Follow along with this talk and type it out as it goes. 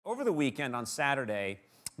over the weekend on Saturday,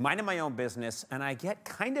 minding my own business, and I get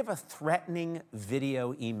kind of a threatening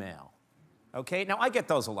video email. Okay, now I get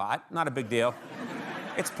those a lot, not a big deal.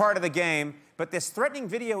 It's part of the game, but this threatening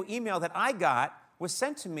video email that I got was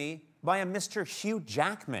sent to me by a Mr. Hugh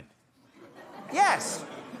Jackman. Yes,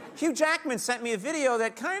 Hugh Jackman sent me a video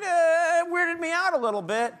that kind of weirded me out a little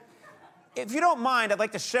bit. If you don't mind, I'd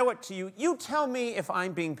like to show it to you. You tell me if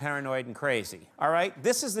I'm being paranoid and crazy, all right?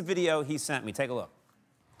 This is the video he sent me. Take a look.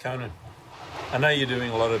 Conan, I know you're doing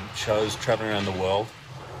a lot of shows traveling around the world.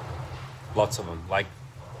 Lots of them. Like,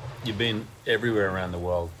 you've been everywhere around the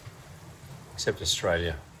world, except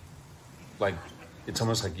Australia. Like, it's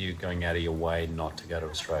almost like you going out of your way not to go to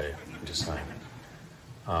Australia. I'm just saying.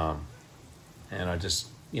 And I just,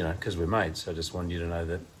 you know, because we're mates, I just want you to know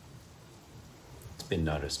that it's been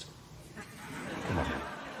noticed. Come on.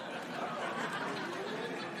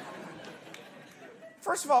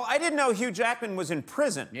 First of all, I didn't know Hugh Jackman was in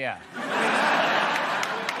prison. Yeah.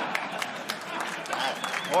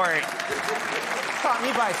 Or Caught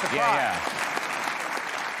me by surprise.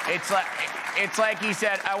 yeah. It's like he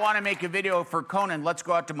said, I want to make a video for Conan. Let's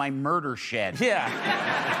go out to my murder shed. Yeah.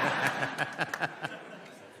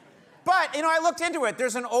 But, you know, I looked into it.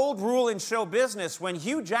 There's an old rule in show business. When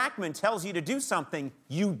Hugh Jackman tells you to do something,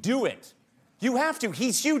 you do it. You have to.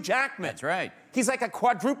 He's Hugh Jackman. That's right. He's like a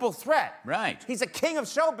quadruple threat. Right. He's a king of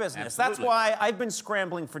show business. Absolutely. That's why I've been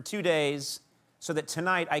scrambling for 2 days so that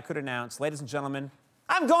tonight I could announce, ladies and gentlemen,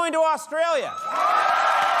 I'm going to Australia. Right.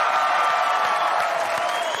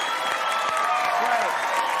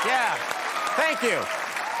 Yeah. Thank you.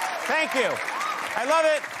 Thank you. I love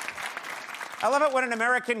it. I love it when an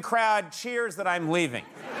American crowd cheers that I'm leaving.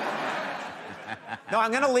 No,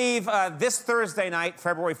 I'm going to leave this Thursday night,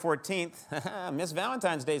 February 14th. Miss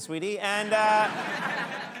Valentine's Day, sweetie. And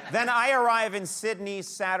then I arrive in Sydney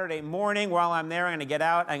Saturday morning. While I'm there, I'm going to get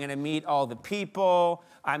out. I'm going to meet all the people.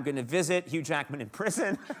 I'm going to visit Hugh Jackman in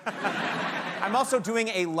prison. I'm also doing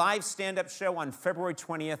a live stand-up show on February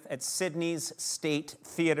 20th at Sydney's State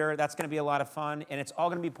Theatre. That's going to be a lot of fun, and it's all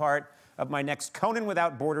going to be part of my next Conan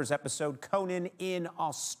Without Borders episode, Conan in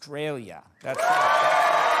Australia. That's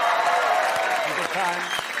right. A good time.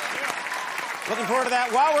 Looking forward to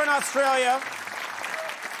that. While we're in Australia,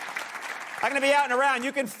 I'm going to be out and around.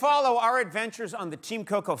 You can follow our adventures on the Team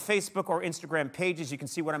Coco Facebook or Instagram pages. You can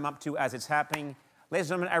see what I'm up to as it's happening.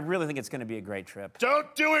 Ladies and gentlemen, I really think it's going to be a great trip.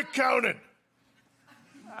 Don't do it, Conan!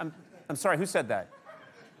 I'm sorry, who said that?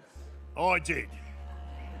 I did.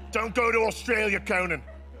 Don't go to Australia, Conan,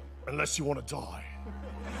 unless you want to die.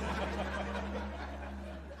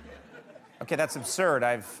 Okay, that's absurd.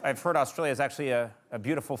 I've heard Australia is actually a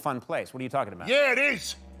beautiful, fun place. What are you talking about? Yeah, it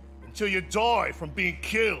is. Until you die from being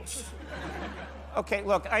killed. Okay,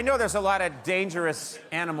 look, I know there's a lot of dangerous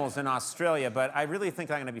animals in Australia, but I really think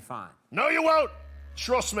I'm going to be fine. No, you won't.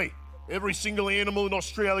 Trust me. Every single animal in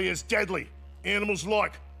Australia is deadly. Animals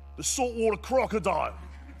like the saltwater crocodile,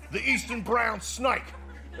 the eastern brown snake,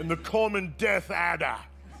 and the common death adder.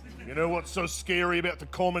 You know what's so scary about the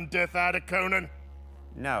common death adder, Conan?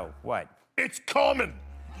 No, what? It's common.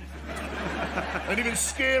 And even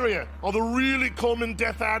scarier are the really common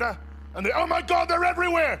death adder and the, oh my God, they're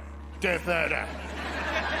everywhere, death adder.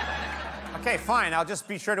 Okay, fine. I'll just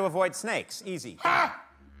be sure to avoid snakes. Easy. Ha!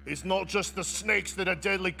 It's not just the snakes that are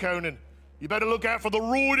deadly, Conan. You better look out for the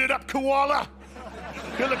roided-up koala.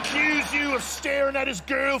 He'll accuse you of staring at his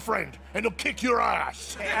girlfriend, and he'll kick your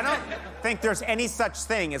ass. Hey, I don't think there's any such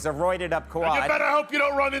thing as a roided-up koala. And you better hope you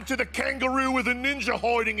don't run into the kangaroo with a ninja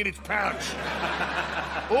hiding in its pouch.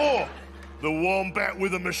 Or the wombat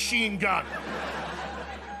with a machine gun.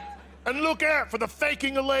 And look out for the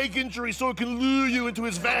faking a leg injury so it can lure you into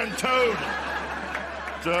his van toad.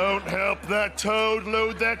 Don't help that toad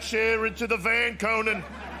load that chair into the van, Conan.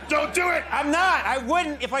 Don't do it! I'm not. I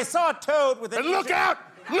wouldn't if I saw a toad with a... And look out!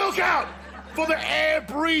 Look out for the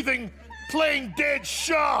air-breathing, playing dead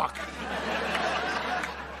shark.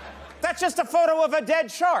 That's just a photo of a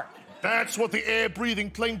dead shark. That's what the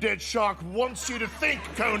air-breathing, plain dead shark wants you to think,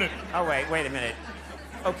 Conan. Oh, wait a minute.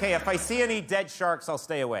 Okay, if I see any dead sharks, I'll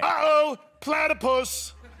stay away. Uh-oh,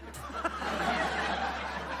 platypus. What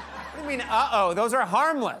do you mean, uh-oh? Those are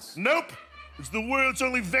harmless. Nope. It's the world's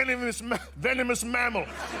only venomous mammal.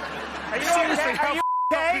 Are you okay? Are you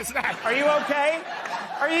okay? Are you okay?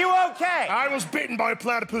 Are you okay? I was bitten by a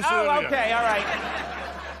platypus earlier. Oh, okay, all right.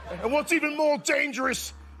 And what's even more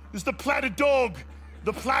dangerous is the platydog,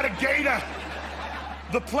 the platygator,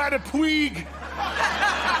 the platypuig,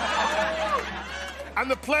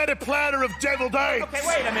 and the platter of deviled eggs. Okay,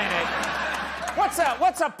 wait a minute.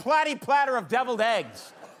 What's a platter of deviled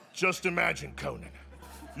eggs? Just imagine, Conan.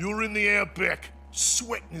 You're in the outback,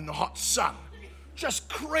 sweating in the hot sun, just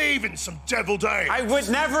craving some deviled eggs. I would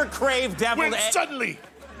never crave deviled When eggs. suddenly,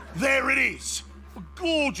 there it is, a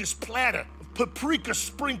gorgeous platter of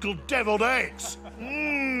paprika-sprinkled deviled eggs.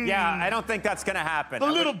 Yeah, I don't think that's gonna happen. The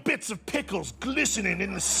little bits of pickles glistening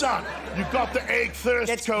in the sun. You got the egg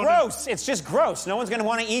thirst, It's Conan. gross. It's just gross. No one's gonna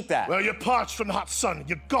want to eat that. Well, you're parched from the hot sun.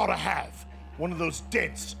 You gotta have one of those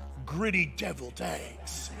dense, gritty deviled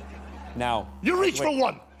eggs. No. You reach Wait. for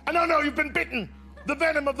one. And oh no, you've been bitten. The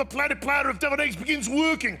venom of the platter of deviled eggs begins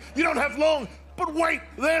working. You don't have long. But wait,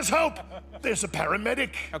 there's hope. There's a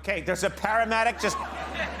paramedic. Okay, there's a paramedic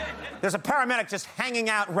just hanging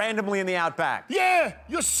out randomly in the outback. Yeah,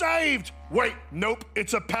 you're saved. Wait, nope,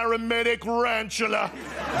 it's a paramedic ranchula.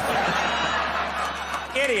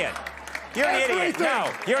 Idiot. You're an idiot.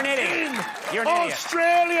 No, you're an idiot. You're an idiot.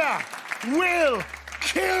 Australia will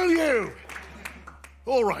kill you.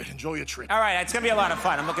 All right, enjoy your trip. All right, it's gonna be a lot of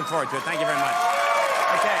fun. I'm looking forward to it. Thank you very much.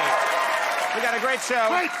 Okay, we got a great show.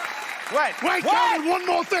 Wait, What? wait, What? Conan, one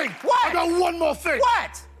more thing. What? I got one more thing.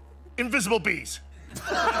 What? Invisible bees.